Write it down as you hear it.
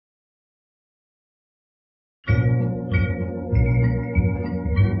Hey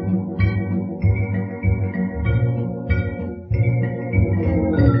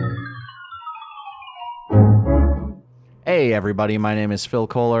everybody, my name is Phil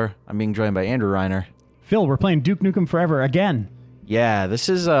Kollar. I'm being joined by Andrew Reiner. Phil, we're playing Duke Nukem Forever again. Yeah, this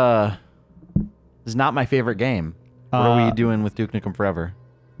is not my favorite game. What are we doing with Duke Nukem Forever?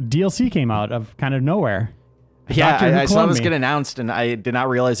 DLC came out of kind of nowhere. Yeah, I saw this get announced and I did not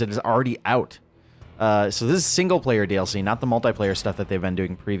realize it is already out. So this is single-player DLC, not the multiplayer stuff that they've been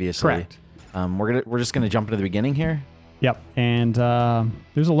doing previously. Correct. We're just gonna jump into the beginning here. Yep, and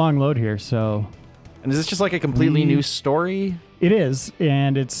there's a long load here, so. And is this just like a completely new story? It is,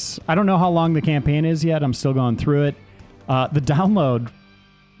 and I don't know how long the campaign is yet. I'm still going through it. The download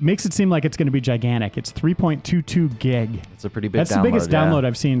makes it seem like it's going to be gigantic. It's 3.22 gig. It's a pretty big download. That's the biggest download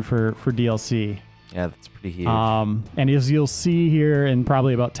I've seen for DLC. Yeah, that's pretty huge. And as you'll see here in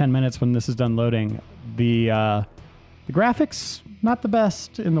probably about 10 minutes when this is done loading, the graphics, not the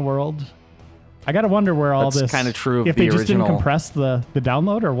best in the world. I got to wonder where all that's this... kind of true of if the they just original. didn't compress the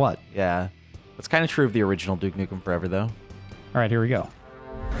download or what? Yeah. That's kind of true of the original Duke Nukem Forever, though. All right, here we go.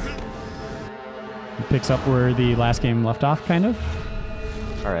 It picks up where the last game left off, kind of.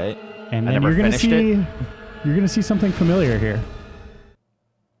 All right. And then you're gonna see something familiar here.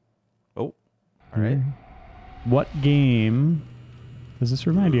 Oh. All right. What game does this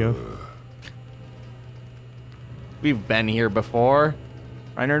remind you of? We've been here before.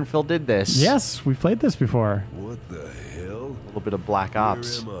 Reiner and Phil did this. Yes, we've played this before. What the hell? A little bit of Black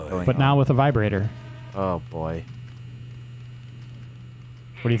Ops going but on. now with a vibrator. Oh boy.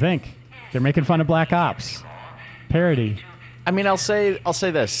 What do you think? They're making fun of Black Ops. Parody. I mean, I'll say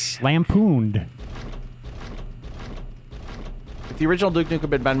this. Lampooned. If the original Duke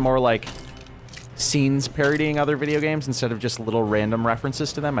Nukem had been more like scenes parodying other video games instead of just little random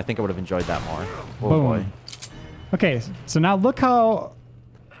references to them, I think I would have enjoyed that more. Oh Boom. boy. Okay, so now look how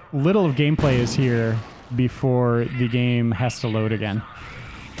little of gameplay is here before the game has to load again.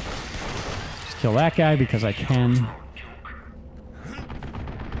 Just kill that guy because I can.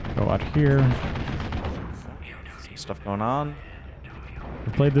 Go out here. Some stuff going on.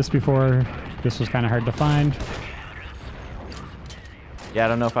 We've played this before. This was kind of hard to find. Yeah, I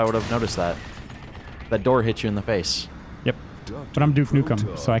don't know if I would have noticed that. That door hit you in the face. Yep. But I'm Duke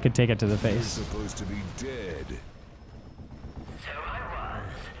Nukem, so I could take it to the face. Supposed to be dead.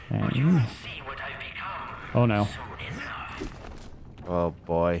 And, oh no. Oh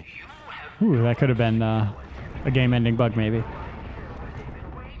boy. Ooh, that could have been a game-ending bug, maybe.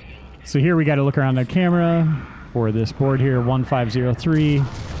 So here we got to look around the camera for this board here, 1503.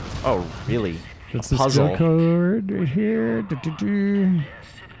 Oh, really? That's the puzzle skill code right here.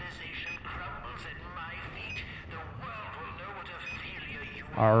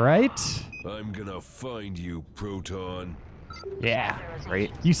 All right. I'm gonna find you, Proton. Yeah.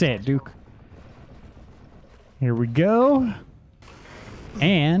 Great. You say it, Duke. Here we go.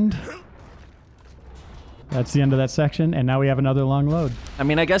 And that's the end of that section. And now we have another long load. I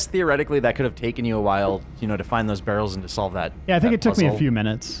mean, I guess theoretically that could have taken you a while, you know, to find those barrels and to solve that. Yeah, I think it took me a puzzle. few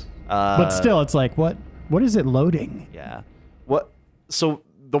minutes. But still, it's like, what is it loading? Yeah. So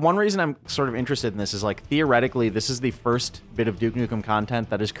the one reason I'm sort of interested in this is, like, theoretically, this is the first bit of Duke Nukem content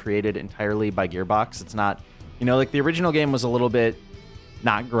that is created entirely by Gearbox. It's not, you know, like the original game was a little bit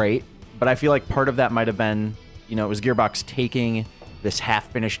not great, but I feel like part of that might have been, you know, it was Gearbox taking this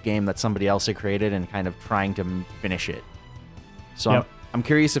half-finished game that somebody else had created and kind of trying to finish it. So Yep. I'm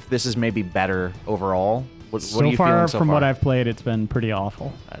curious if this is maybe better overall. What are So you far, feeling so from far? what I've played, it's been pretty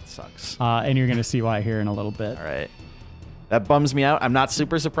awful. That sucks. And you're going to see why here in a little bit. All right. That bums me out. I'm not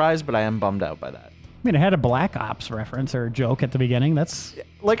super surprised, but I am bummed out by that. I mean, it had a Black Ops reference or joke at the beginning. That's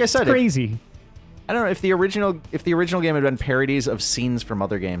Like I said, crazy. I don't know if the original game had been parodies of scenes from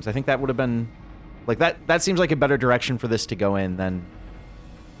other games. I think that would have been like that seems like a better direction for this to go in than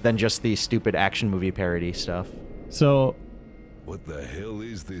just the stupid action movie parody stuff. So What the hell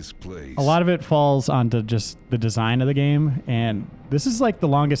is this place? a lot of it falls onto just the design of the game, and this is like the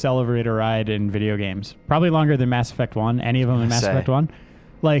longest elevator ride in video games. Probably longer than Mass Effect 1, any of them in Mass Effect 1.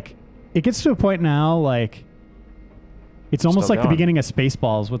 Like, it gets to a point now, like, it's almost Still like the going. beginning of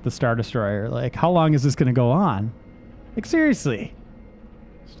Spaceballs with the Star Destroyer. Like, how long is this going to go on? Like, seriously.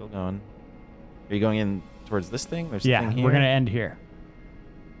 Still going. Are you going in towards this thing? There's a Yeah, thing here? we're going to end here.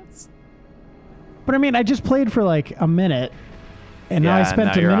 But I mean, I just played for like a minute, and now I Yeah, spent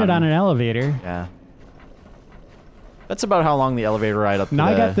now a you're minute on- on an elevator. Yeah. That's about how long the elevator ride up to Now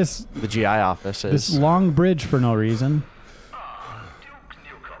I the, got this the GI office is. this long bridge for no reason.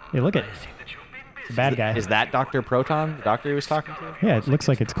 Hey, look at it's a bad guy. Is that Dr. Proton, the doctor he was talking to? Yeah, it looks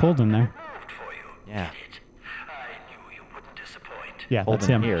like it's cold in there. Yeah. Yeah, Hold that's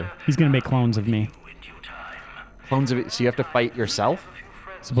him him. here. He's gonna make clones of me, Clones of it. So you have to fight yourself?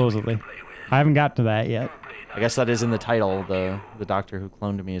 supposedly. I haven't got to that yet. I guess that is in the title. The Doctor Who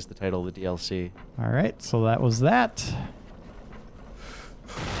Cloned Me is the title of the DLC. All right, so that was that.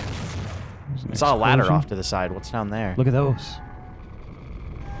 I saw a ladder Explosion. off to the side. What's down there? Look at those.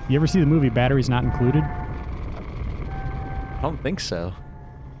 You ever see the movie Batteries Not Included? I don't think so.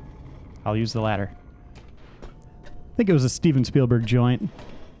 I'll use the ladder. I think it was a Steven Spielberg joint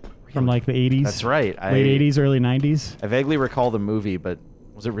from like the 80s. That's right. Late 80s, early 90s. I vaguely recall the movie, but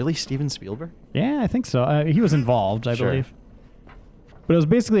was it really Steven Spielberg? Yeah, I think so. He was involved, I Sure. believe. But it was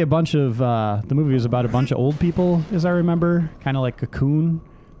basically a bunch of, the movie was about a bunch of old people, as I remember, kind of like Cocoon,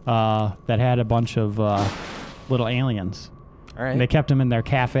 that had a bunch of little aliens. All right. And they kept them in their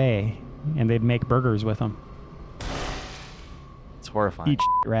cafe, and they'd make burgers with them. It's horrifying. Eat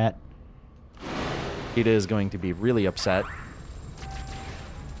rat. Peeta is going to be really upset.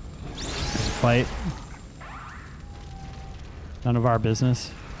 There's a fight. None of our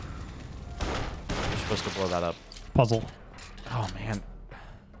business. You're supposed to blow that up. Puzzle. Oh, man.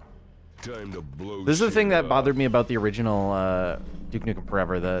 Time to blow This is the shit thing that up. bothered me about the original Duke Nukem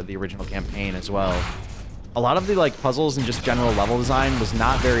Forever, the original campaign as well. A lot of the like puzzles and just general level design was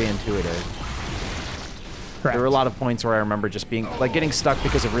not very intuitive. Correct. There were a lot of points where I remember just being like getting stuck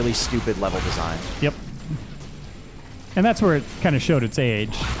because of really stupid level design. Yep. And that's where it kind of showed its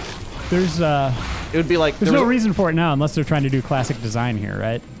age. There's It would be like there's there no was- reason for it now unless they're trying to do classic design here,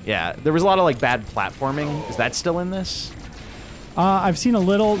 right? Yeah, there was a lot of like bad platforming. Is that still in this? I've seen a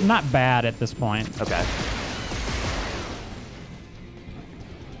little, not bad at this point. Okay.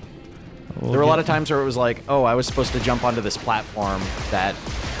 There were a lot of times where it was like, oh, I was supposed to jump onto this platform that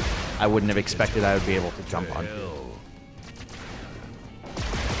I wouldn't have expected I would be able to jump onto.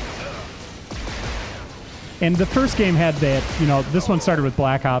 And the first game had that, you know, this one started with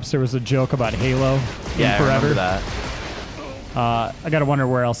Black Ops. There was a joke about Halo Yeah, in I Forever. remember that. I gotta wonder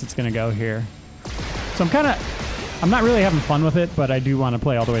where else it's gonna go here. So I'm not really having fun with it, but I do want to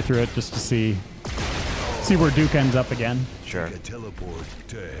play all the way through it just to see where Duke ends up again. Sure. A teleport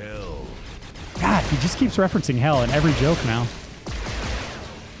to hell. God, he just keeps referencing hell in every joke now.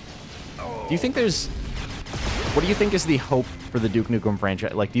 Do you think there's... What do you think is the hope for the Duke Nukem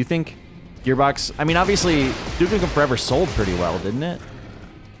franchise? Like, do you think Gearbox... I mean, obviously, Duke Nukem Forever sold pretty well, didn't it?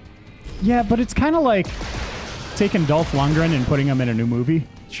 Yeah, but it's kind of like taking Dolph Lundgren and putting him in a new movie.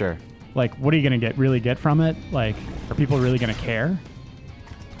 Sure. Like, what are you gonna really get from it? Like, are people really gonna care?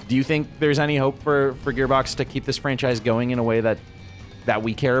 Do you think there's any hope for Gearbox to keep this franchise going in a way that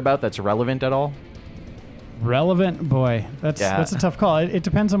we care about, that's relevant at all? Relevant, boy, that's a tough call. It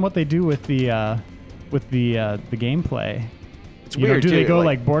depends on what they do with the gameplay. It's You know, weird, do they too, go like-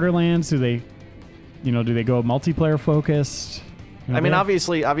 like Borderlands? Do they go multiplayer focused? You know, I mean, they have-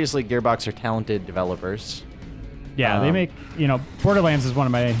 obviously, Gearbox are talented developers. yeah, they make, Borderlands is one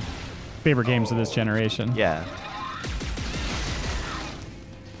of my favorite games of this generation. Yeah.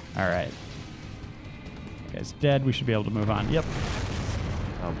 All right. Guy's dead. We should be able to move on. Yep.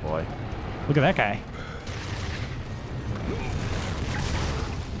 Oh, boy. Look at that guy.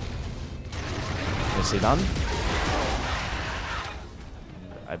 Nicely done.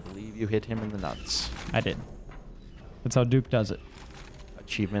 I believe you hit him in the nuts. I did. That's how Duke does it.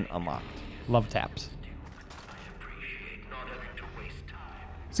 Achievement unlocked. Love taps.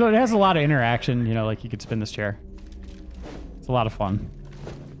 So it has a lot of interaction, like you could spin this chair. It's a lot of fun.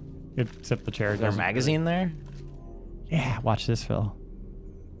 You could sip the chair. Is there a magazine there? Yeah, watch this, Phil.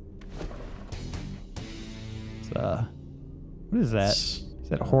 It's, what is that? Is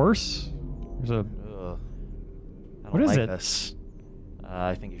that a horse? There's a Ugh. I don't What is like it? This.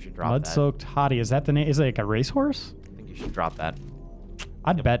 I think you should drop that. mud-soaked hottie. Is that the name? Is it like a racehorse? I think you should drop that.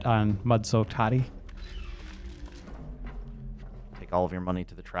 I'd bet on mud-soaked hottie. Take all of your money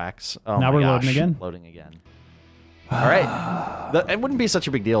to the tracks. Oh Now my we're gosh. loading again? Loading again. All right. It wouldn't be such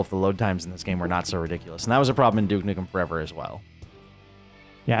a big deal if the load times in this game were not so ridiculous. And that was a problem in Duke Nukem Forever as well.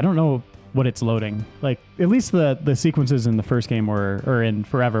 Yeah, I don't know what it's loading. Like, at least the sequences in the first game or in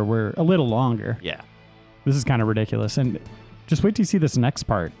Forever were a little longer. Yeah. This is kind of ridiculous. And just wait till you see this next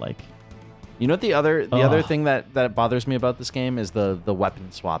part. Like, You know what the other Ugh. thing that bothers me about this game is the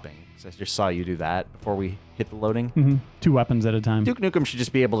weapon swapping. 'Cause I just saw you do that before we hit the loading. 2 weapons at a time. Duke Nukem should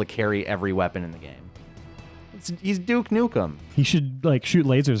just be able to carry every weapon in the game. He's Duke Nukem. He should, like, shoot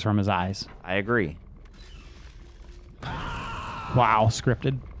lasers from his eyes. I agree. Wow,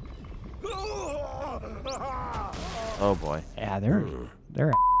 scripted. Oh boy. Yeah, they're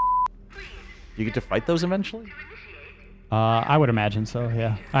You get to fight those eventually? I would imagine so,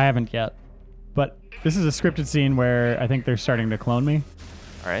 yeah. I haven't yet. But this is a scripted scene where I think they're starting to clone me.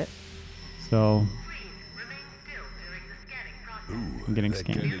 All right. So Ooh, I'm getting that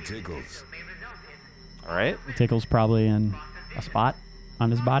scanned. kinda tickles. All right. Tickle's probably in a spot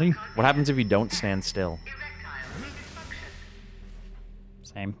on his body. What happens if you don't stand still?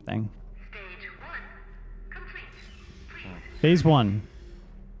 Same thing. Phase 1.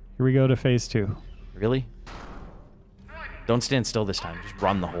 Here we go to phase 2. Really? Don't stand still this time. Just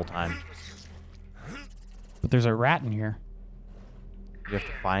run the whole time. But there's a rat in here. You have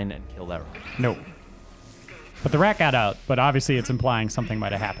to find and kill that rat. No. But the rat got out, but obviously it's implying something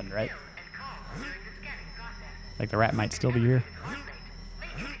might have happened, right? Like the rat might still be here.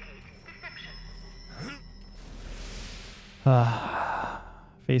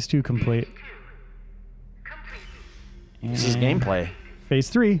 Phase 2 complete. This is And gameplay. Phase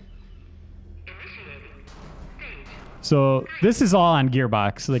 3. So this is all on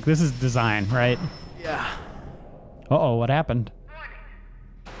Gearbox. Like this is design, right? Yeah. Uh-oh, what happened?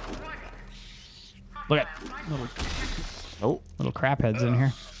 Look at Oh. little crap heads in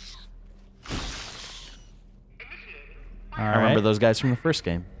here. All I remember those guys from the first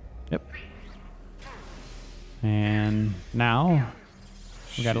game. Yep. And now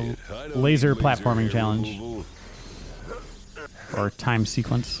we got a Shit, I don't laser need platforming hair challenge removal. or time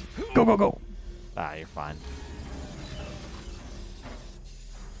sequence. Go, go, go. Ah, you're fine.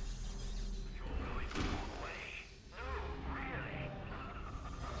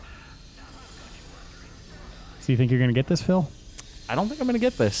 So you think you're going to get this, Phil? I don't think I'm going to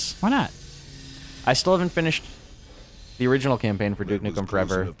get this. Why not? I still haven't finished the original campaign for Duke Was Nukem close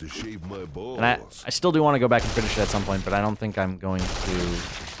Forever. enough to shave my balls. And I still do want to go back and finish it at some point, but I don't think I'm going to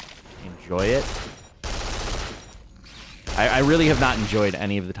enjoy it. I really have not enjoyed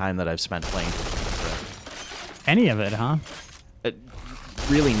any of the time that I've spent playing Duke Nukem Forever. Any of it, huh?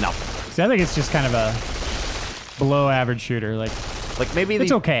 Really nothing. See, I think it's just kind of a below average shooter. Like Maybe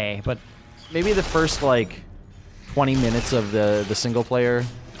it's okay, but maybe the first 20 minutes of the single player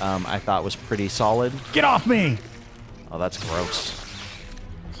I thought was pretty solid. get off me! Oh, that's gross.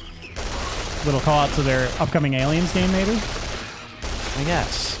 Little call out to their upcoming Aliens game, maybe? I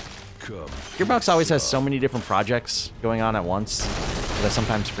guess. Come. Gearbox always has so many different projects going on at once that I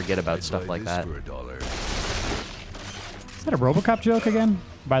sometimes forget about I'd stuff buy like this that. for $1. Is that a RoboCop joke again?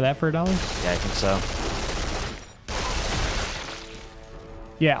 Buy that for $1? Yeah, I think so.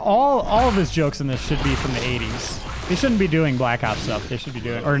 Yeah, all of his jokes in this should be from the 80s. They shouldn't be doing Black Ops stuff. They should be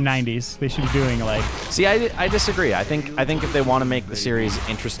doing, or 90s. They should be doing like. See, I disagree. I think if they want to make the series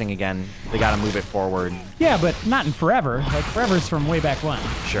interesting again, they got to move it forward. Yeah, but not in Forever. Like Forever's from way back when.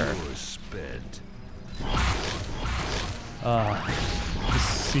 Sure. You're spent. This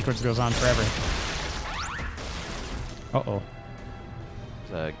sequence goes on forever. Uh-oh.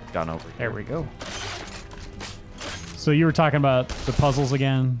 There's a gun over here. There we go. So you were talking about the puzzles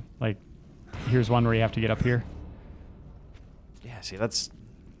again. Like, here's one where you have to get up here. Yeah, see, that's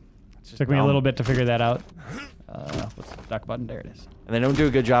just Took me a dumb. little bit to figure that out. What's the duck button? There it is. And they don't do a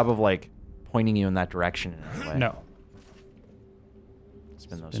good job of pointing you in that direction in any way. No.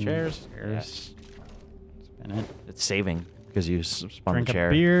 Spin those Spin chairs. chairs. Yes. Spin it. It's saving because you spun Drink the chair.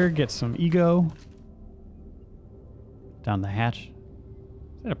 a beer. Get some ego. Down the hatch.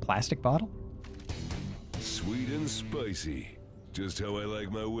 Is that a plastic bottle? Sweet and spicy. Just how I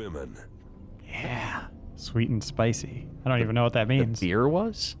like my women. Yeah. Sweet and spicy. I don't even know what that The means. beer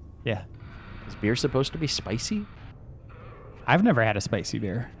was? Yeah. Is beer supposed to be spicy? I've never had a spicy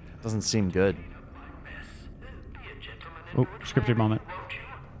beer. Doesn't seem good. Oh, scripted moment.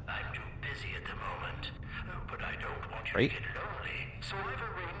 I'm too busy at the moment, but I don't want you Right? to get lonely, so I've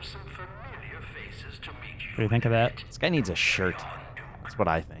arranged some familiar faces to meet you. What do you think of that? This guy needs a shirt. That's what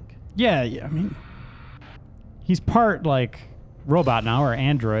I think. Yeah, I mean, he's part robot now or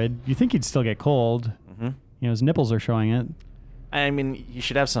android. You think he'd still get cold? Mm-hmm. You know, his nipples are showing it. I mean, you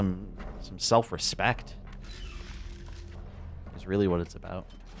should have some self-respect. Is really what it's about.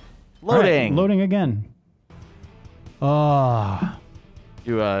 All right, Loading. loading again. Oh,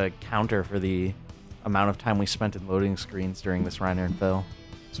 Do a counter for the amount of time we spent in loading screens during this Reiner and Phil.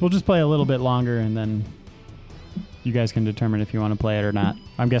 so we'll just play a little bit longer, and then you guys can determine if you want to play it or not.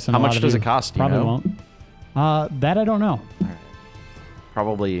 I'm guessing. How a lot much of does you it cost? Do you Probably know? won't. That I don't know. All right.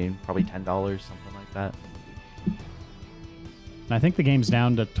 Probably $10, something like that. I think the game's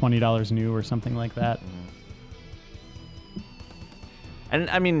down to $20 new or something like that. And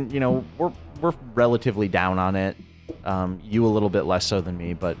I mean, we're relatively down on it. You a little bit less so than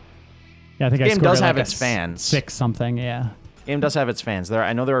me, but Yeah, I think The I game scored does it have like its a fans. 6 something. Yeah. game does have its fans.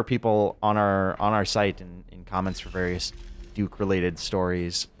 I know there are people on our site in comments for various Duke related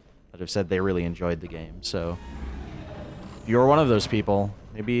stories that have said they really enjoyed the game. So if you're one of those people,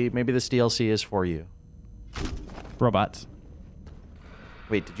 maybe this DLC is for you. Robots.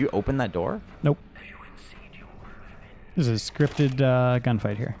 Wait, did you open that door? Nope. There's a scripted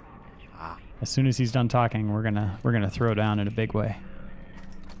gunfight here. Ah. As soon as he's done talking, we're gonna throw down in a big way.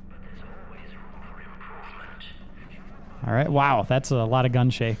 All right. Wow, that's a lot of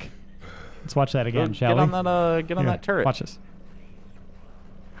gun shake. Let's watch that again, shall we? Get on that turret. Watch this.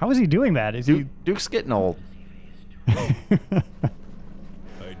 How is he doing that? Is he? Duke's getting old. I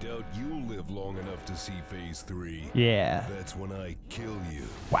doubt you'll live long enough to see Phase 3. Yeah. That's when I kill you.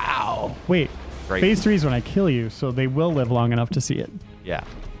 Wow. Wait. Great. Phase 3 is when I kill you, so they will live long enough to see it. Yeah.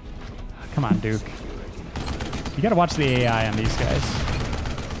 Come on, Duke. You gotta watch the AI on these guys.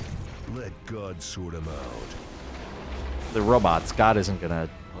 Let God sort him out. The robots. God isn't gonna.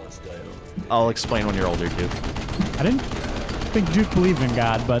 I'll explain when you're older, Duke. I didn't think Duke believed in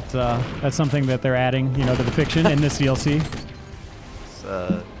God, but that's something that they're adding, you know, to the fiction in this DLC.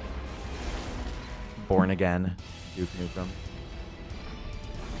 It's, born again, Duke Nukem.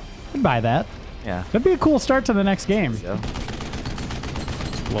 I'd buy that. Yeah. That'd be a cool start to the next game. There you go.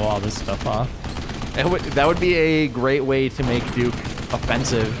 Just blow all this stuff off. That would be a great way to make Duke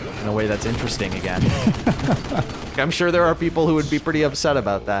offensive in a way that's interesting again. I'm sure there are people who would be pretty upset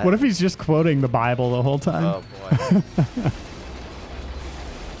about that. What if he's just quoting the Bible the whole time? Oh, boy.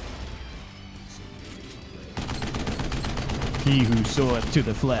 He who soweth to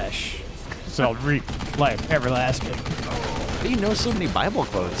the flesh shall reap life everlasting. How do you know so many Bible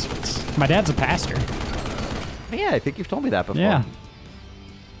quotes? My dad's a pastor. Yeah, I think you've told me that before. Yeah.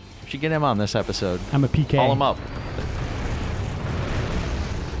 We should get him on this episode. I'm a PK. Call him up.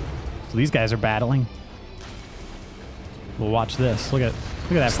 So these guys are battling. We'll watch this. Look at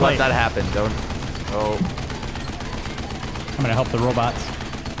that Just let fight. that happen. Don't. Oh. I'm gonna help the robots.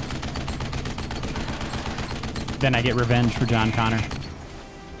 Then I get revenge for John Connor.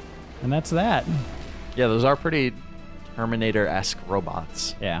 And that's that. Yeah, those are pretty Terminator-esque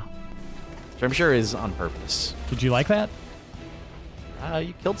robots. Yeah. Which I'm sure is on purpose. Did you like that?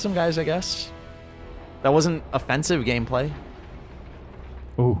 You killed some guys, I guess. That wasn't offensive gameplay.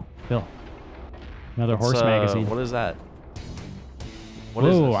 Ooh, Phil. Another It's, horse magazine. What is that? What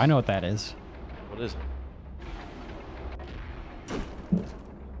is Ooh, this? I know what that is. What is it?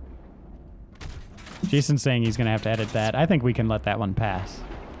 Jason's saying he's going to have to edit that. I think we can let that one pass.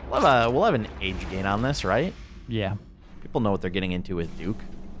 We'll have an age gain on this, right? Yeah. People know what they're getting into with Duke.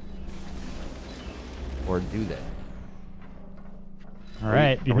 Or do they? All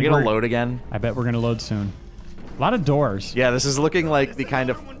right. Are we going to load again? I bet we're going to load soon. A lot of doors. Yeah, this is looking like the kind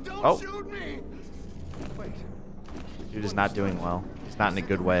of... Oh. Dude is not doing well. He's not in a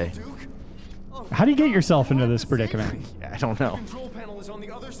good way. How do you get yourself into this predicament? Yeah, I don't know. The control panel is on the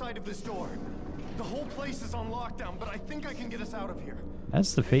other side of this door. The whole place is on lockdown, but I think I can get us out of here.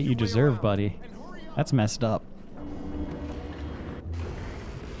 That's the fate you deserve, buddy. That's messed up.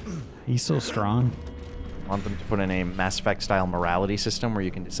 He's so strong. I want them to put in a Mass Effect-style morality system where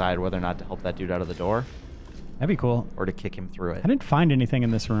you can decide whether or not to help that dude out of the door That'd be cool. or to kick him through it. I didn't find anything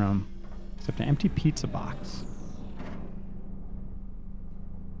in this room except an empty pizza box.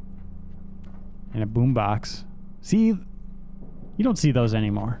 And a boombox. See, you don't see those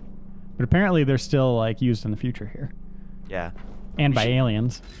anymore. But apparently they're still like used in the future here. Yeah. And We by should-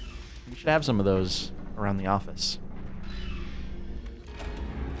 aliens. We should have some of those around the office.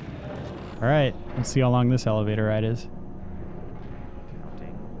 All right, let's see how long this elevator ride is.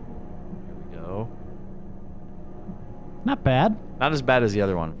 Counting. Here we go. Not bad. Not as bad as the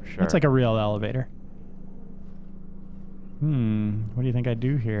other one, for sure. It's like a real elevator. What do you think I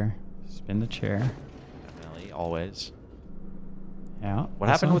do here? Spin the chair. Definitely, always. Yeah. What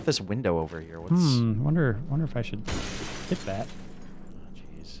happened with this window over here? What's... Wonder if I should hit that.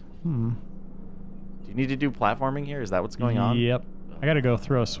 Jeez. Hmm. Do you need to do platforming here? Is that what's going on? Yep. I gotta go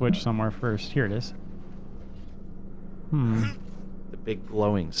throw a switch somewhere first. Here it is. The big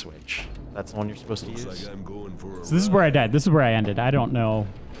glowing switch. That's the one you're supposed to Looks use? like I'm going for a So this is where I died. This is where I ended. I don't know.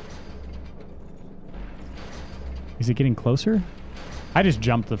 Is it getting closer? I just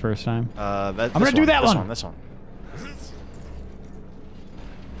jumped the first time. I'm gonna do that one. This one.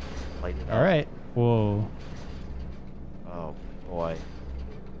 Light it up. All right. Whoa. Oh, boy.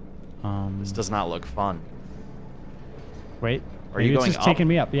 This does not look fun. Wait. Are maybe you it's going just up? taking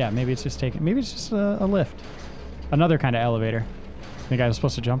me up. Yeah, maybe it's just taking. Maybe it's just a lift. Another kind of elevator. Think I was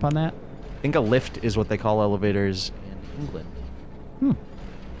supposed to jump on that? I think a lift is what they call elevators in England.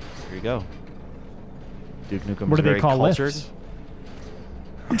 Here you go. Duke Nukem's What do they very call cultured. lifts?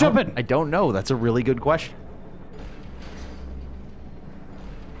 I'm jumping. I don't know. That's a really good question.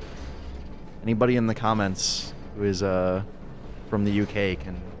 Anybody in the comments who is from the UK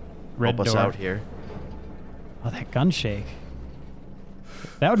can Red help us door. out here. Oh, that gun shake.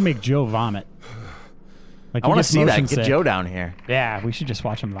 That would make Joe vomit. Like I he want to gets see that. motion Get sick. Joe down here. Yeah, we should just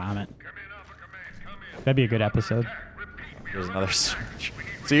watch him vomit. That'd be a good episode. Here's another search.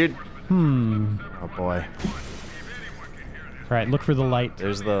 So you're... Oh, boy. All right, look for the light.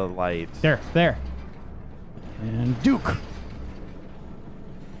 There's the light. There. And Duke.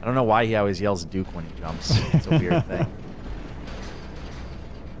 I don't know why he always yells Duke when he jumps. It's a weird thing.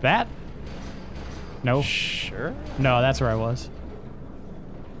 That? No. Sure? No, that's where I was.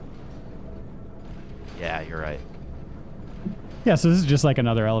 Yeah, you're right. Yeah, so this is just like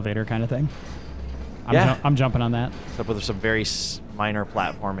another elevator kind of thing. I'm jumping on that. Except with some very minor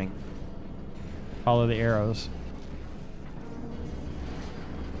platforming. Follow the arrows.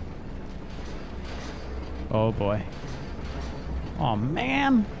 Oh boy. Oh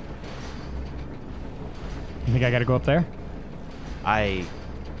man. You think I gotta go up there? I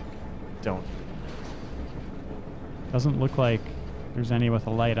don't. Doesn't look like there's any with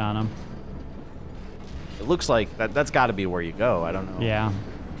a light on them. It looks like that's got to be where you go. I don't know. Yeah.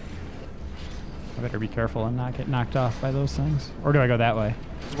 I better be careful and not get knocked off by those things. Or do I go that way?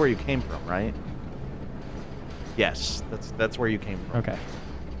 This is where you came from, right? Yes, that's where you came from. Okay.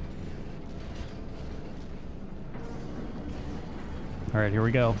 All right, here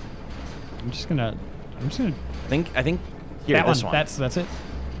we go. I'm just gonna. I think here, that this one. one. That's it.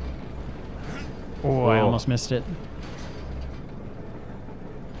 Oh, I Whoa. almost missed it.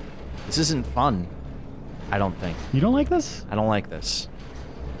 This isn't fun. I don't think. You don't like this? I don't like this.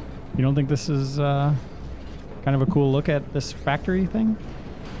 You don't think this is kind of a cool look at this factory thing?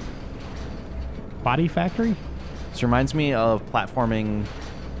 Body factory? This reminds me of platforming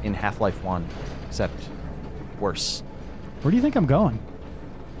in Half-Life 1, except worse. Where do you think I'm going?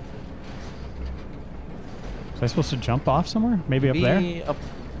 Was I supposed to jump off somewhere? Maybe up there? Up.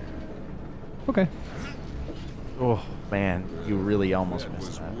 Okay. Oh man, you really almost That missed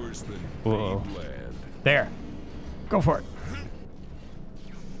was that. worse than Whoa. paved land. There. Go for it.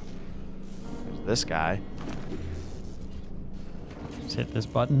 There's this guy. Just hit this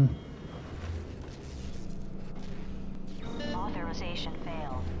button. Authorization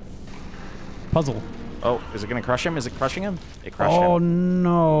failed. Puzzle. Oh, is it gonna crush him? Is it crushing him? It crushed Oh him.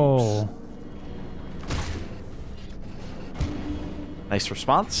 no. Nice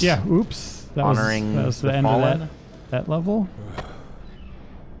response. Yeah, oops. That Honoring was the the end fallen. of that level.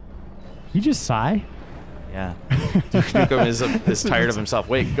 You just sigh? Yeah. Duke Nukem is tired of himself.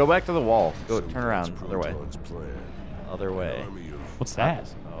 Wait, go back to the wall. Go turn around. Other way. Proton's plan. Other way. Army of What's that?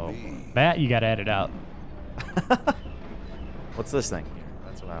 Oh. That you gotta edit out. What's this thing here?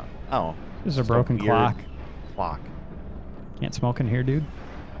 That's what I. Oh. This is a just broken weird clock. Clock. Can't smoke in here, dude.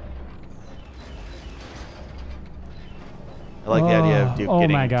 I like the idea of Duke Oh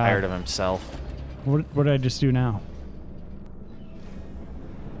getting my God. tired of himself. What did I just do now?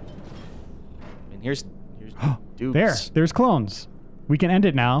 I mean, here's Duke's. There's clones. We can end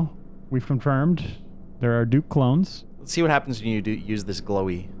it now. We've confirmed there are Duke clones. Let's see what happens when you use this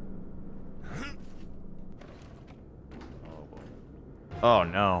glowy. Oh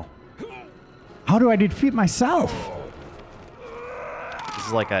no. How do I defeat myself? This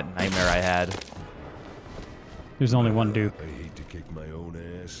is like a nightmare I had. There's only one Duke. I hate to kick my own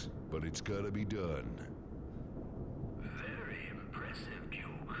ass, but it's gotta be done. Very impressive,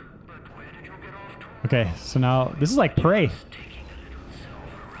 Duke. But where did you get off to? Okay, so now this is like Prey. Taking a little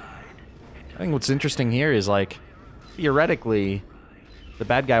silver ride. I think what's interesting here is like, theoretically, the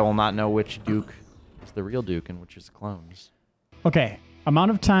bad guy will not know which Duke is the real Duke and which is clones. Okay, amount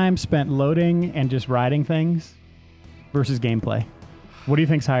of time spent loading and just riding things versus gameplay. What do you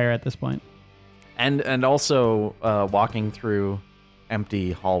think's higher at this point? And also walking through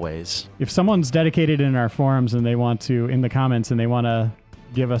empty hallways. If someone's dedicated in our forums and they want to, in the comments, and they want to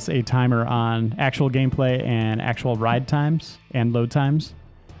give us a timer on actual gameplay and actual ride times and load times,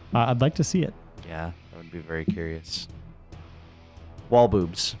 I'd like to see it. Yeah, I would be very curious. Wall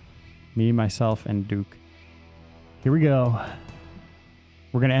boobs. Me, myself, and Duke. Here we go.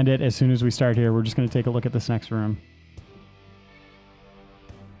 We're going to end it as soon as we start here. We're just going to take a look at this next room.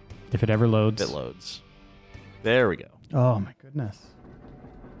 If it ever loads. It loads. There we go. Oh my goodness.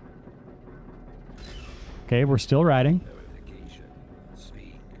 Okay, we're still riding. Verification.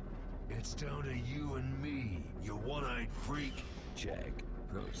 Speak. It's down to you and me, you one-eyed freak. Check.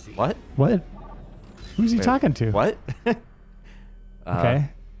 Proceed. What? What? Who's he Wait, talking to? What? Okay.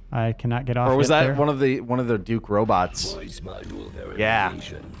 I cannot get off. Or was yet that there. one of the Duke robots? Voice module Yeah.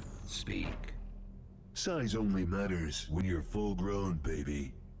 verification. Speak. Size only matters when you're full grown,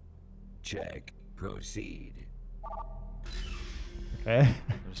 baby. Check. Proceed. Okay.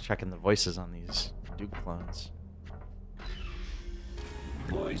 I was checking the voices on these Duke clones.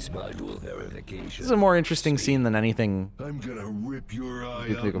 Voice module verification. This is a more interesting scene than anything. I'm gonna rip your eye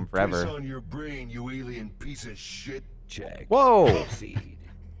Duke out Nukem and Forever. piss on your brain, you alien piece of shit. Check. Whoa! Proceed.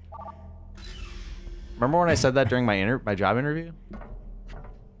 Remember when I said that during my job interview?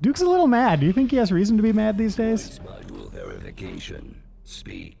 Duke's a little mad. Do you think he has reason to be mad these days? Voice module verification.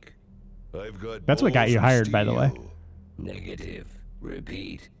 Speak. I've got That's what got balls you of hired, by the way. steel. Negative.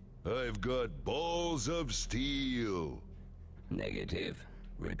 Repeat. I've got balls of steel. Negative.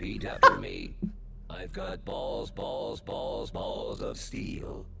 Repeat after me. I've got balls of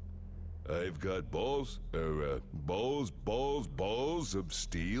steel. I've got balls of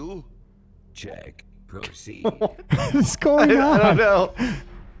steel? Check. Proceed. What is going on? I don't know.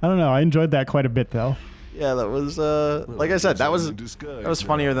 I don't know. I enjoyed that quite a bit, though. Yeah, that was like I said, that was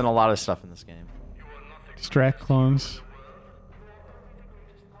funnier than a lot of stuff in this game. Distract clones.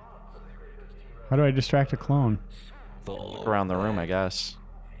 How do I distract a clone? Look around the room, I guess.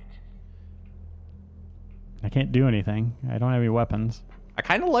 I can't do anything. I don't have any weapons. I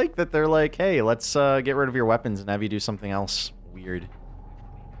kind of like that they're like, hey, let's get rid of your weapons and have you do something else weird.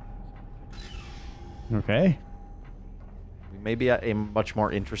 Okay. Maybe a much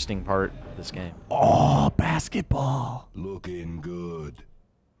more interesting part of this game. Oh, basketball. Looking good.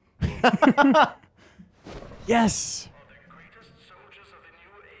 Yes.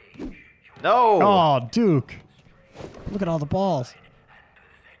 No! Oh, Duke. Look at all the balls.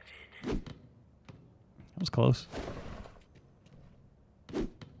 That was close. To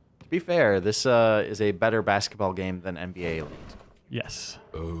be fair, this is a better basketball game than NBA Elite. Yes.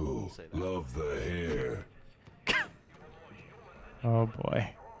 Oh, love the hair. Oh, boy.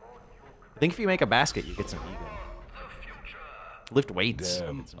 I think if you make a basket, you get some ego. Lift weights.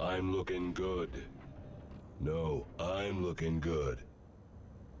 Damn, I'm looking good. No, I'm looking good.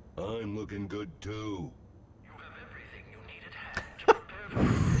 I'm looking good too.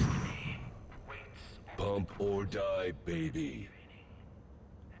 Pump or die, baby.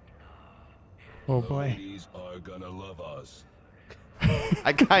 Oh, boy. Ladies are gonna love us.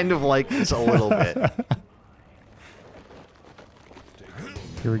 I kind of like this a little bit.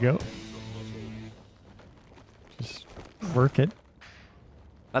 Here we go. Just work it.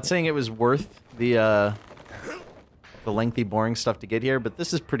 Not saying it was worth the lengthy, boring stuff to get here, but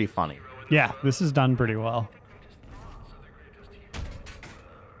this is pretty funny. Yeah, this is done pretty well.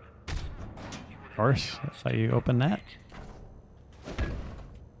 Of course, that's how you open that.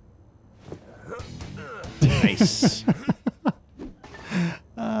 Nice.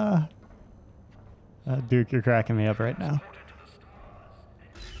 Duke, you're cracking me up right now.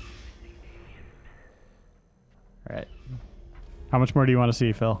 All right. How much more do you want to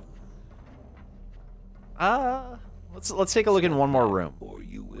see, Phil? Let's take a look in one more room. Or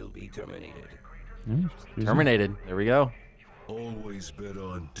you will be terminated. Excuse me. Terminated. There we go. Always bet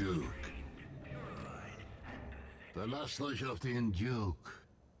on Duke. Verlass euch auf den Duke.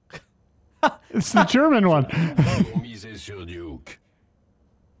 It's the German one. Mise sur Duke.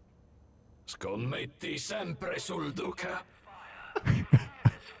 Scommetti sempre sul Duca.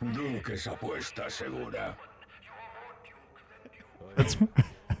 Duke es apuesta segura. That's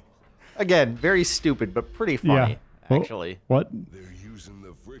again very stupid, but pretty funny, Yeah. actually. What? They're using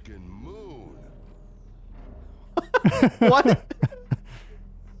the frickin' moon. What?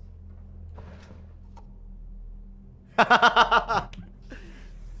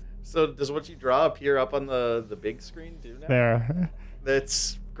 So does what you draw appear up on the big screen too now? There.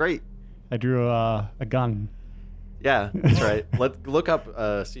 That's great. I drew a gun. Yeah, that's right. Look up,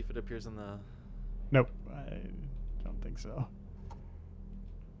 see if it appears on the. Nope. I don't think so.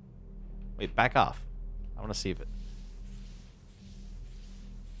 Wait, back off. I want to see if it.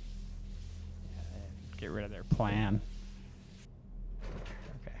 Get rid of their plan.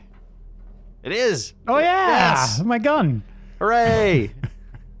 Okay. It is. Oh, yeah! Yes. My gun. Hooray!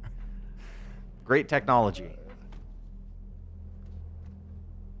 Great technology.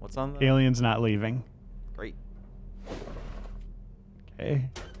 What's on the? Alien's not leaving. Great. Okay.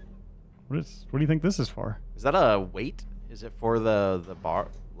 What do you think this is for? Is that a weight? Is it for the bar,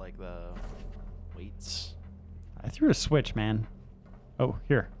 like the weights? I threw a switch, man. Oh,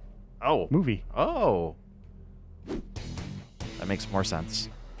 here. Oh. Movie. Oh. That makes more sense.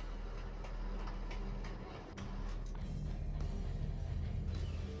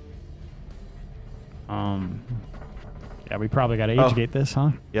 Yeah, we probably got to age gate this,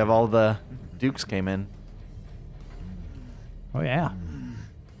 huh? You have all the Dukes came in. Oh, yeah.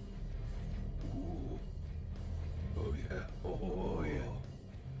 Oh yeah, oh yeah.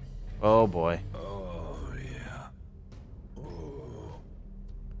 Oh boy. Oh, yeah. Oh.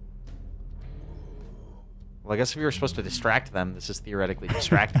 Well, I guess if you were supposed to distract them, this is theoretically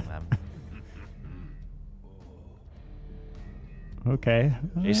distracting them. Okay.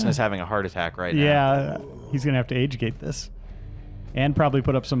 Jason is having a heart attack right now. Yeah, he's gonna have to age gate this, and probably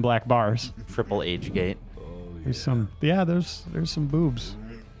put up some black bars. Triple age gate. There's some. Yeah, there's some boobs.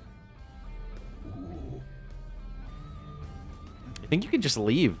 I think you could just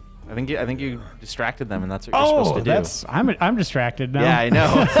leave. I think you distracted them, and that's what you're supposed to do. That's I'm distracted now. Yeah, I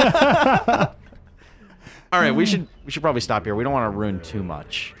know. All right, we should probably stop here. We don't want to ruin too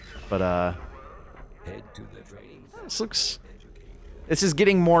much, but Head to the training. this is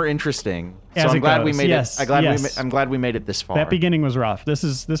getting more interesting. As So I'm it glad we goes. made Yes, it. yes. I'm glad we made it this far. That beginning was rough.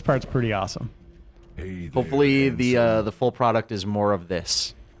 This part's pretty awesome. Hey there, Hopefully handsome. the full product is more of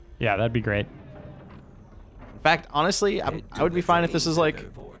this. Yeah, that'd be great. In fact, honestly, I would be fine if this is like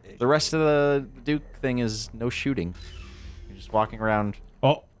the rest of the Duke thing is no shooting. You're just walking around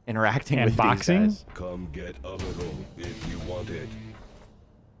Oh, interacting and with boxing? these guys. Come get a little if you want it.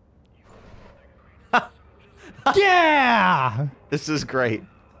 yeah. This is great.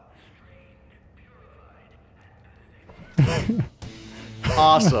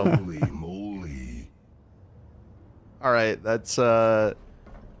 Awesome. Holy moly. All right, that's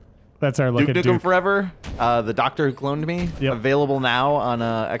That's our look Duke at Nukem Duke. Forever. The Doctor Who Cloned Me. Yep. Available now on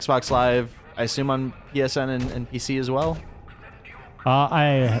Xbox Live. I assume on PSN and PC as well.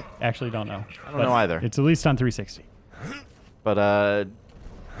 I actually don't know. I don't know either. It's at least on 360. But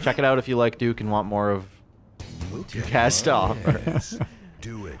check it out if you like Duke and want more of Duke Cast Off. Yes.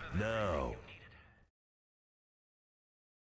 Do it now.